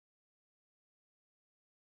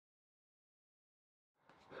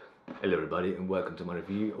Hello everybody and welcome to my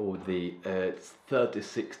review of the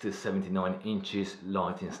 36 to 79 inches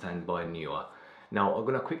lighting stand by Neewer. Now I'm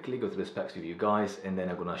going to quickly go through the specs with you guys, and then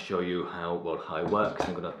I'm going to show you how it works.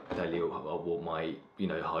 I'm going to tell you what my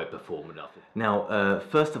how it performed. Now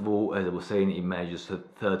first of all, as I was saying, it measures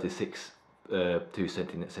 36 to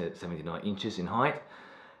 79 inches in height,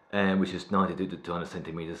 which is 92 to 200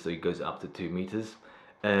 centimeters, so it goes up to 2 meters.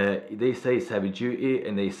 They say it's heavy duty,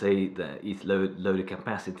 and they say that its loaded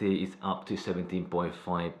capacity is up to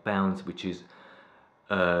 17.5 pounds, which is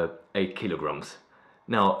 8 kilograms.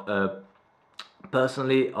 Now,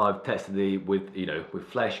 personally, I've tested it with with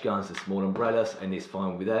flash guns and small umbrellas, and it's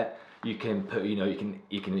fine with that. You can put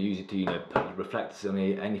you can use it to put reflectors on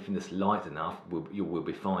it. Anything that's light enough will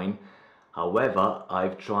be fine. However,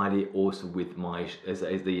 I've tried it also with my as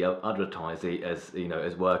the advertised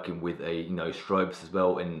as working with strobes as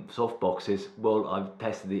well and softboxes. Well, I've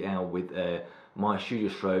tested it out with my studio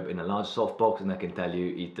strobe in a large softbox, and I can tell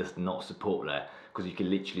you it does not support that, because you can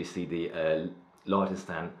literally see the lighting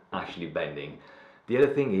stand actually bending. The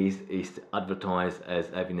other thing is advertised as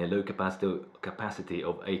having a low capacity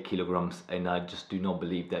of 8 kilograms, and I just do not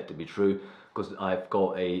believe that to be true, because I've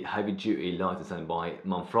got a heavy duty lighting stand by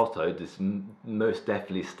Manfrotto that's most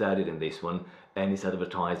definitely sturdier than this one, and it's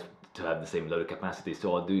advertised to have the same load capacity,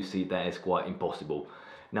 so I do see that as quite impossible.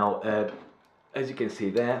 Now as you can see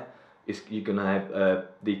there, you're gonna have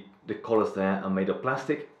the collars there are made of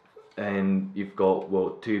plastic, and you've got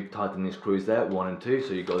two tightening screws there, 1 and 2,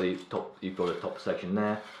 so you've got the top section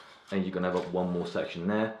there, and you're gonna have one more section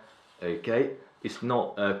there. Okay, it's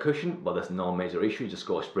not a cushion, but that's not a major issue. You just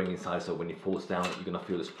got a spring inside, so when it falls down you're gonna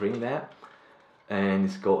feel the spring there. And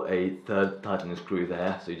it's got a third tightening screw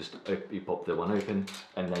there, so you pop the one open,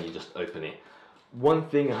 and then you just open it. One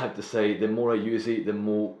thing I have to say, the more I use it, the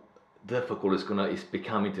more difficult it's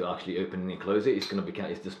becoming to actually open and close it. It's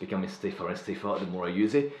just becoming stiffer and stiffer the more I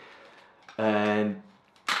use it. And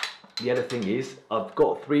the other thing is, I've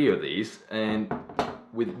got 3 of these, and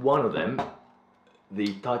with one of them,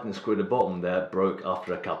 the tightening screw at the bottom there broke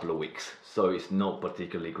after a couple of weeks, so it's not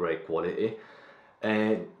particularly great quality.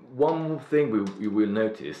 And one more thing you will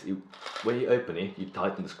notice, when you open it, you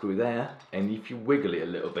tighten the screw there, and if you wiggle it a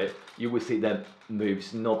little bit, you will see that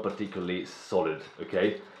moves not particularly solid.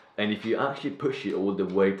 Okay, and if you actually push it all the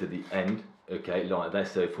way to the end, okay, like that,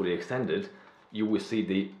 so fully extended, you will see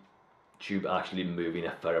the tube actually moving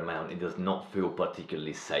a fair amount. It does not feel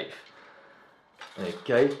particularly safe.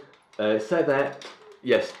 Okay, so that,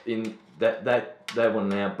 yes, in that one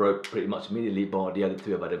now broke pretty much immediately, but the other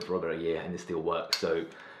 2 I've had them for over a year and they still work. So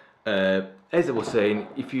as I was saying,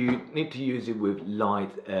 if you need to use it with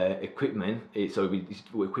light equipment, with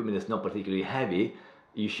equipment that's not particularly heavy,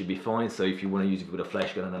 you should be fine. So if you want to use it with a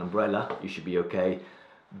flash gun and an umbrella, you should be okay.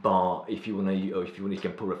 But if you want to, you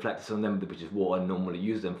can put reflectors on them, which is what I normally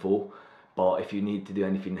use them for. But if you need to do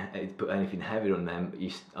anything, put anything heavier on them,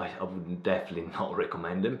 I would definitely not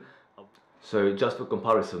recommend them. So just for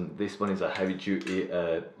comparison, this one is a heavy duty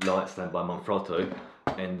light stand by Manfrotto,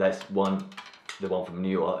 and that's the one from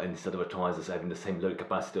Neewer, and it's advertised as having the same load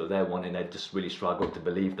capacity of their one, and I just really struggle to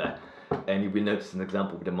believe that. And you will notice an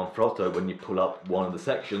example with the Manfrotto, when you pull up one of the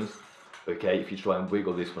sections, okay, if you try and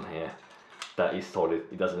wiggle this one here, that is solid.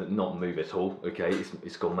 It does not move at all. Okay,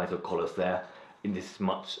 it's got metal collars there, and this is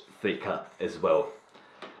much thicker as well.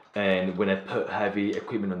 And when I put heavy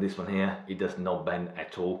equipment on this one here, it does not bend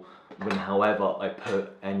at all. When, however, I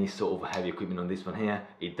put any sort of heavy equipment on this one here,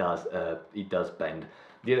 it does bend.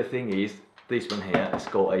 The other thing is, this one here has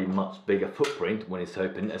got a much bigger footprint when it's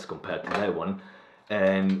open as compared to that one,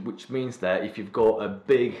 and which means that if you've got a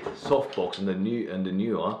big softbox on the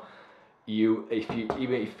Neewer, if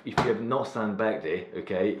you have not sandbagged it,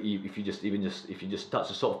 okay, if you just touch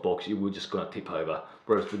the softbox, you will just gonna tip over.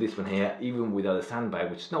 Whereas with this one here, even without a sandbag,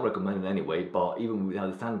 which is not recommended anyway, but even without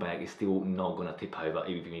a sandbag, it's still not gonna tip over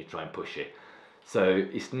even if you try and push it. So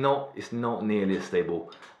it's not nearly as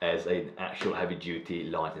stable as an actual heavy duty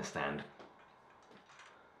lighting stand.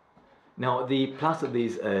 Now the plus of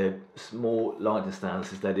these small lighting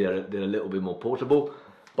stands is that they're a little bit more portable,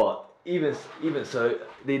 but even so,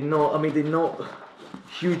 they're not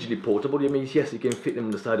hugely portable. I mean, yes, you can fit them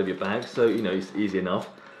on the side of your bag, so it's easy enough,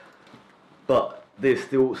 but they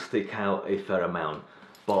still stick out a fair amount.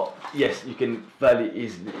 But yes, you can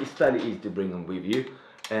it's fairly easy to bring them with you.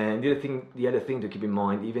 And the other thing to keep in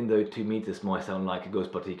mind, even though 2 meters might sound like it goes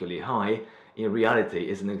particularly high, in reality,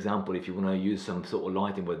 as an example, if you want to use some sort of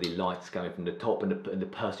lighting where the light's coming from the top, and the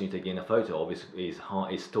person you're taking a photo of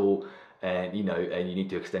is tall, and you need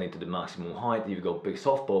to extend it to the maximum height, you've got a big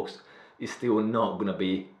softbox, it's still not gonna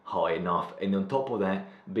be high enough. And on top of that,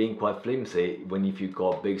 being quite flimsy, when if you've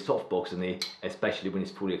got a big softbox in it, especially when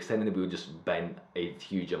it's fully extended, it will just bend a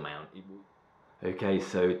huge amount. Okay,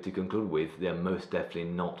 so to conclude with, they're most definitely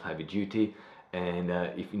not heavy duty, and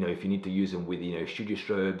if you need to use them with studio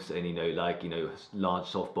strobes and like large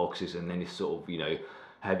soft boxes and any sort of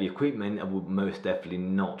heavy equipment, I would most definitely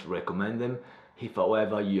not recommend them. If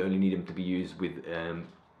however you only need them to be used with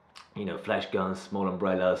flash guns, small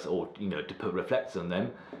umbrellas, or to put reflectors on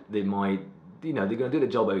them, they might they're going to do the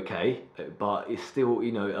job okay, but it's still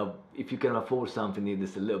if you can afford something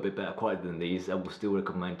that's a little bit better quality than these, I would still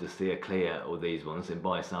recommend to steer clear of these ones and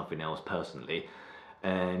buy something else personally.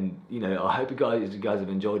 And I hope you guys have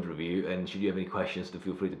enjoyed the review, and should you have any questions,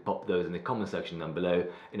 feel free to pop those in the comment section down below,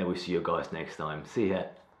 and I will see you guys next time. See ya.